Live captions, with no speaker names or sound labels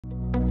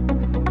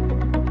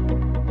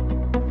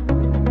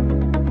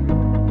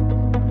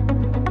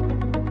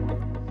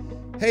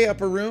Hey,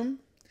 Upper Room!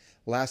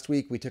 Last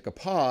week we took a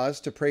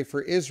pause to pray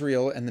for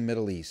Israel and the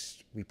Middle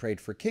East. We prayed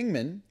for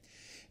Kingman,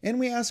 and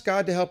we asked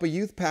God to help a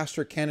youth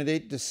pastor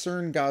candidate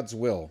discern God's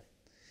will.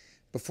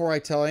 Before I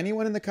tell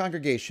anyone in the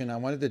congregation, I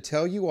wanted to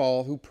tell you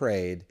all who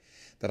prayed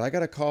that I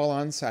got a call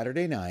on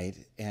Saturday night,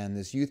 and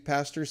this youth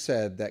pastor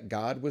said that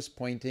God was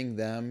pointing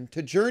them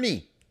to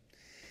Journey.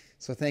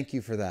 So thank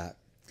you for that.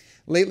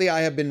 Lately,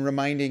 I have been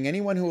reminding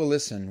anyone who will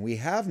listen, we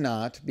have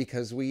not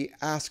because we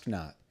ask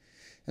not.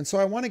 And so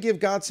I want to give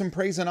God some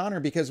praise and honor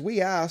because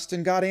we asked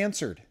and God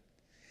answered.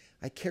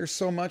 I care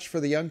so much for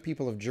the young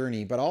people of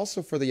Journey, but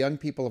also for the young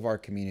people of our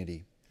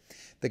community.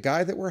 The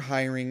guy that we're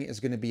hiring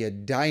is going to be a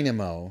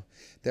dynamo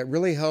that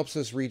really helps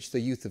us reach the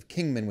youth of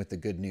Kingman with the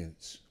good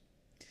news.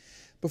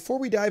 Before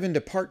we dive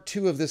into part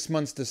 2 of this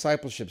month's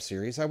discipleship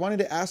series, I wanted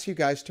to ask you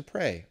guys to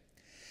pray.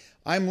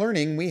 I'm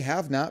learning we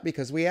have not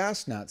because we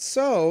ask not.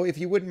 So if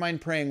you wouldn't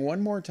mind praying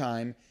one more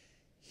time,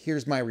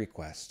 here's my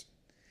request.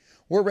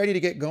 We're ready to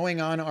get going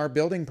on our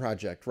building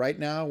project. Right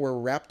now, we're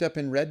wrapped up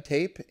in red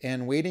tape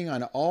and waiting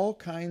on all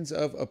kinds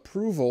of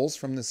approvals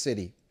from the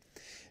city.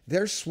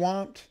 They're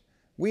swamped.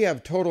 We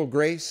have total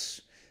grace.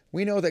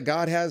 We know that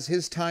God has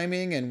His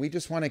timing, and we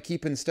just want to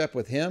keep in step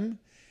with Him.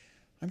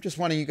 I'm just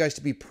wanting you guys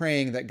to be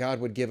praying that God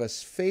would give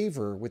us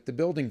favor with the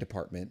building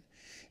department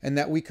and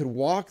that we could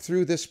walk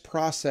through this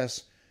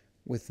process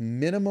with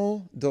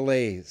minimal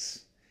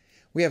delays.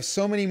 We have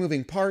so many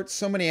moving parts,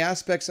 so many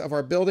aspects of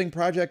our building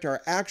project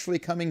are actually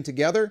coming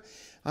together.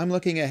 I'm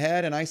looking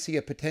ahead and I see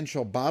a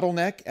potential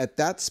bottleneck at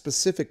that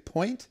specific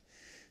point.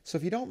 So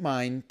if you don't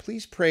mind,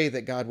 please pray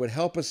that God would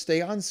help us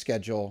stay on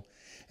schedule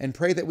and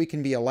pray that we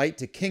can be a light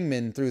to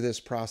Kingman through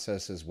this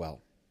process as well.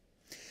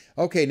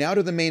 Okay, now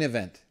to the main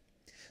event.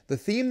 The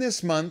theme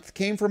this month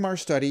came from our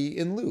study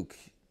in Luke.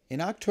 In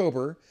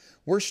October,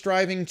 we're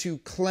striving to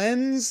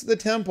cleanse the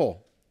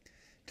temple.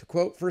 To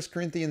quote 1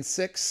 Corinthians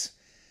 6,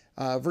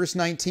 verse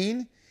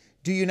 19,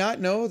 do you not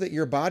know that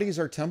your bodies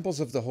are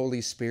temples of the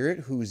Holy Spirit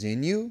who's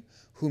in you,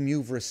 whom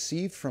you've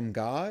received from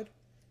God?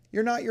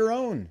 You're not your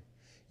own.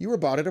 You were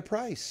bought at a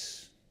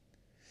price.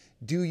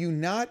 Do you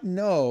not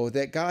know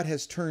that God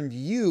has turned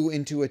you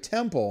into a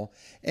temple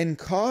and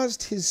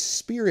caused His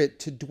Spirit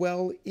to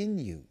dwell in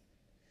you?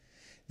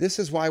 This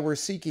is why we're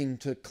seeking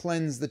to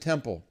cleanse the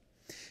temple.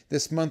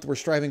 This month we're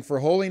striving for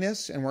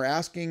holiness and we're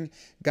asking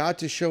God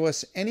to show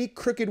us any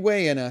crooked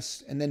way in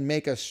us and then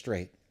make us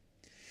straight.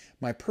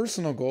 My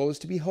personal goal is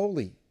to be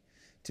holy.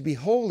 To be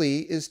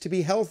holy is to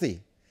be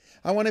healthy.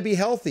 I want to be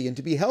healthy, and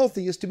to be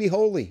healthy is to be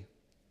holy.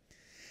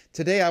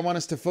 Today, I want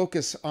us to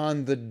focus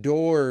on the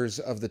doors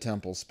of the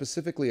temple,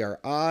 specifically our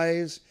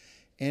eyes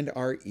and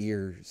our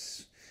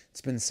ears.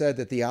 It's been said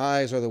that the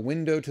eyes are the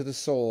window to the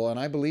soul, and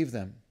I believe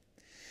them.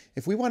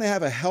 If we want to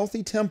have a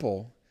healthy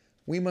temple,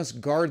 we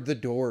must guard the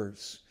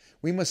doors.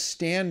 We must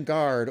stand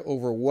guard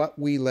over what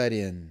we let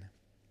in.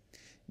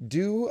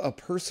 Do a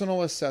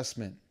personal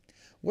assessment.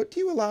 What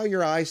do you allow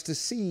your eyes to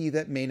see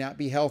that may not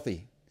be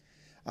healthy?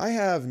 I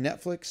have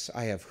Netflix,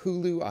 I have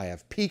Hulu, I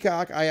have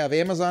Peacock, I have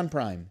Amazon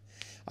Prime.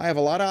 I have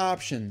a lot of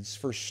options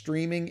for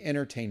streaming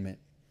entertainment.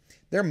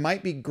 There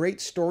might be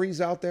great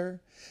stories out there.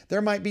 There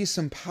might be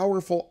some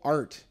powerful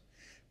art.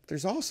 But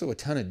there's also a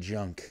ton of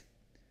junk.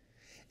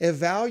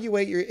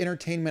 Evaluate your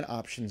entertainment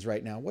options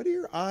right now. What are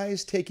your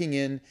eyes taking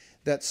in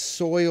that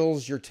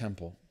soils your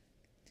temple?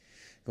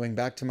 Going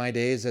back to my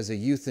days as a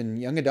youth and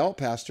young adult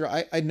pastor,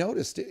 I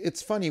noticed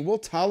it's funny. We'll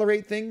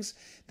tolerate things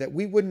that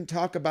we wouldn't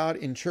talk about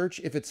in church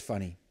if it's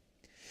funny.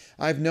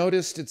 I've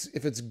noticed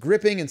if it's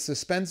gripping and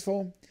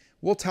suspenseful,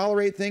 we'll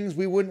tolerate things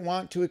we wouldn't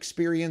want to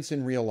experience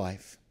in real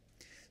life.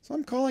 So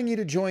I'm calling you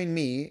to join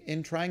me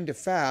in trying to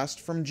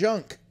fast from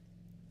junk.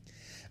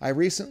 I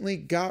recently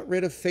got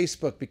rid of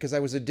Facebook because I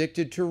was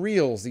addicted to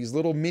Reels, these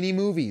little mini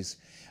movies.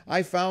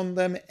 I found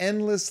them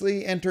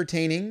endlessly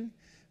entertaining,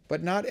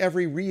 but not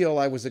every reel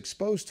I was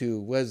exposed to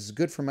was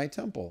good for my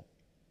temple.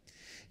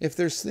 If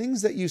there's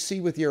things that you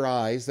see with your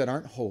eyes that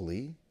aren't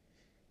holy,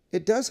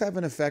 it does have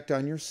an effect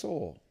on your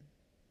soul.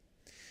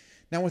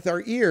 Now with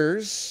our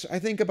ears, I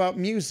think about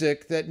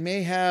music that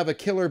may have a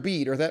killer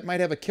beat or that might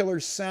have a killer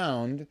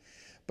sound,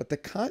 but the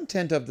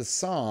content of the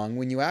song,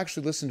 when you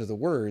actually listen to the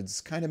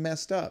words, kind of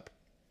messed up.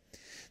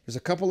 There's a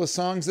couple of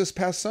songs this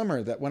past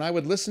summer that when I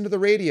would listen to the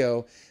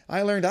radio,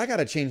 I learned I got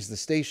to change the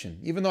station,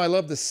 even though I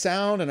love the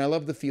sound and I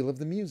love the feel of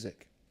the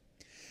music.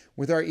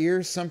 With our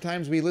ears,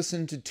 sometimes we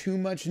listen to too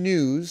much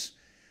news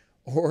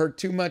or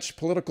too much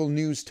political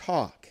news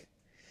talk.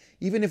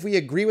 Even if we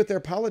agree with their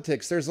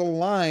politics, there's a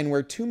line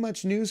where too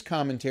much news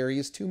commentary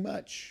is too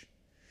much.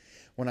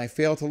 When I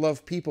fail to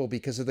love people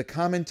because of the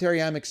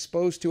commentary I'm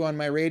exposed to on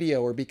my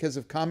radio or because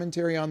of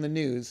commentary on the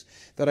news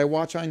that I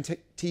watch on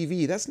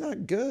TV, that's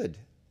not good.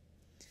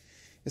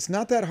 It's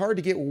not that hard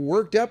to get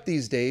worked up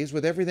these days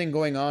with everything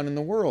going on in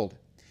the world.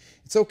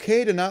 It's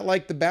okay to not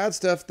like the bad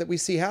stuff that we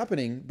see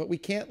happening, but we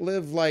can't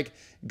live like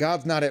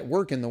God's not at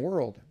work in the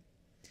world.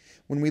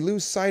 When we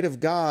lose sight of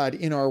God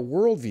in our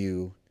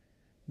worldview,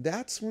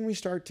 that's when we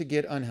start to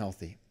get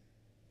unhealthy.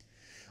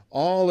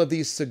 All of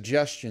these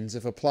suggestions,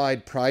 if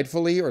applied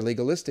pridefully or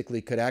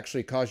legalistically, could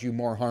actually cause you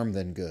more harm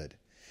than good.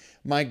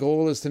 My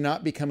goal is to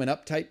not become an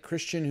uptight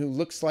Christian who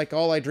looks like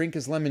all I drink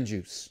is lemon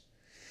juice.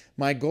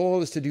 My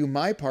goal is to do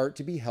my part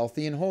to be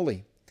healthy and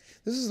holy.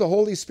 This is the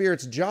Holy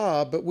Spirit's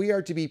job, but we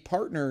are to be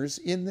partners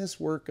in this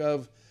work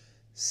of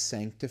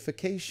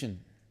sanctification.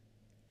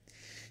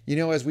 You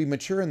know, as we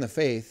mature in the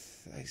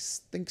faith, I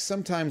think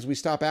sometimes we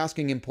stop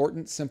asking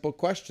important, simple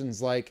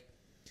questions like,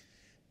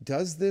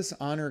 does this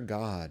honor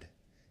God?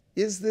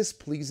 Is this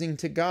pleasing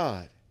to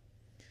God?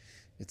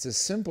 It's as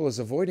simple as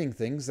avoiding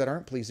things that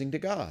aren't pleasing to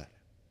God.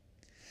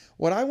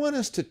 What I want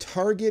us to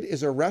target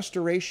is a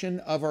restoration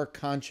of our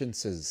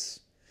consciences.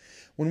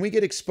 When we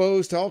get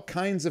exposed to all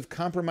kinds of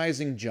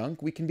compromising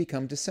junk, we can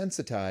become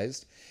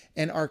desensitized,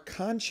 and our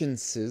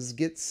consciences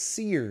get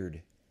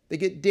seared. They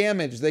get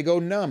damaged, they go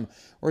numb,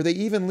 or they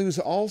even lose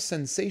all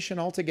sensation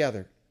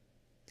altogether.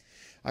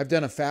 I've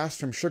done a fast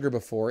from sugar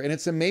before, and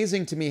it's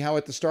amazing to me how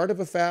at the start of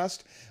a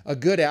fast, a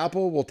good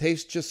apple will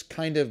taste just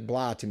kind of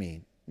blah to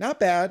me. Not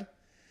bad,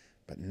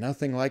 but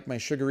nothing like my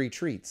sugary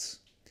treats.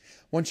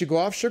 Once you go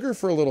off sugar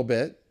for a little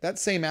bit, that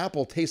same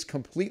apple tastes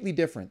completely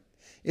different.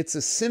 It's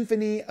a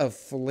symphony of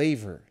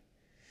flavor.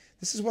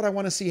 This is what I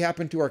want to see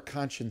happen to our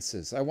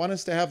consciences. I want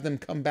us to have them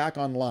come back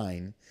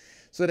online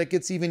so that it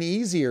gets even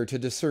easier to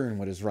discern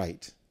what is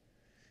right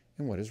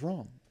and what is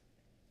wrong.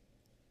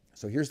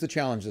 So here's the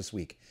challenge this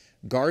week.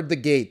 Guard the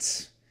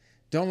gates.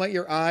 Don't let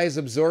your eyes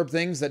absorb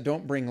things that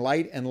don't bring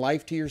light and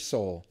life to your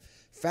soul.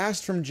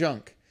 Fast from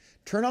junk.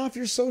 Turn off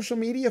your social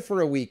media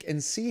for a week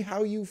and see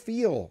how you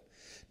feel.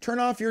 Turn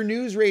off your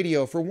news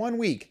radio for 1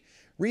 week.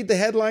 Read the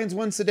headlines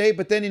once a day,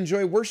 but then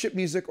enjoy worship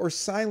music or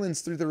silence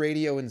through the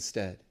radio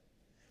instead.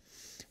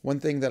 One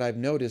thing that I've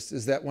noticed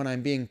is that when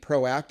I'm being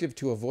proactive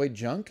to avoid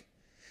junk,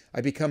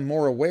 I become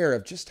more aware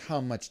of just how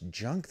much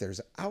junk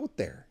there's out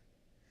there.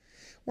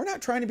 We're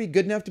not trying to be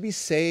good enough to be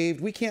saved.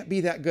 We can't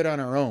be that good on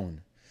our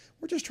own.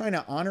 We're just trying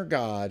to honor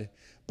God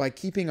by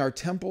keeping our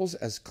temples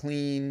as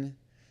clean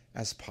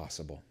as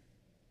possible.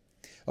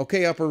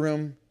 Okay, Upper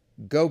Room,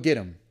 go get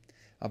 'em.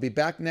 I'll be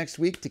back next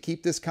week to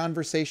keep this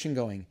conversation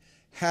going.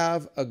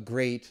 Have a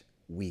great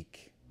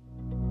week.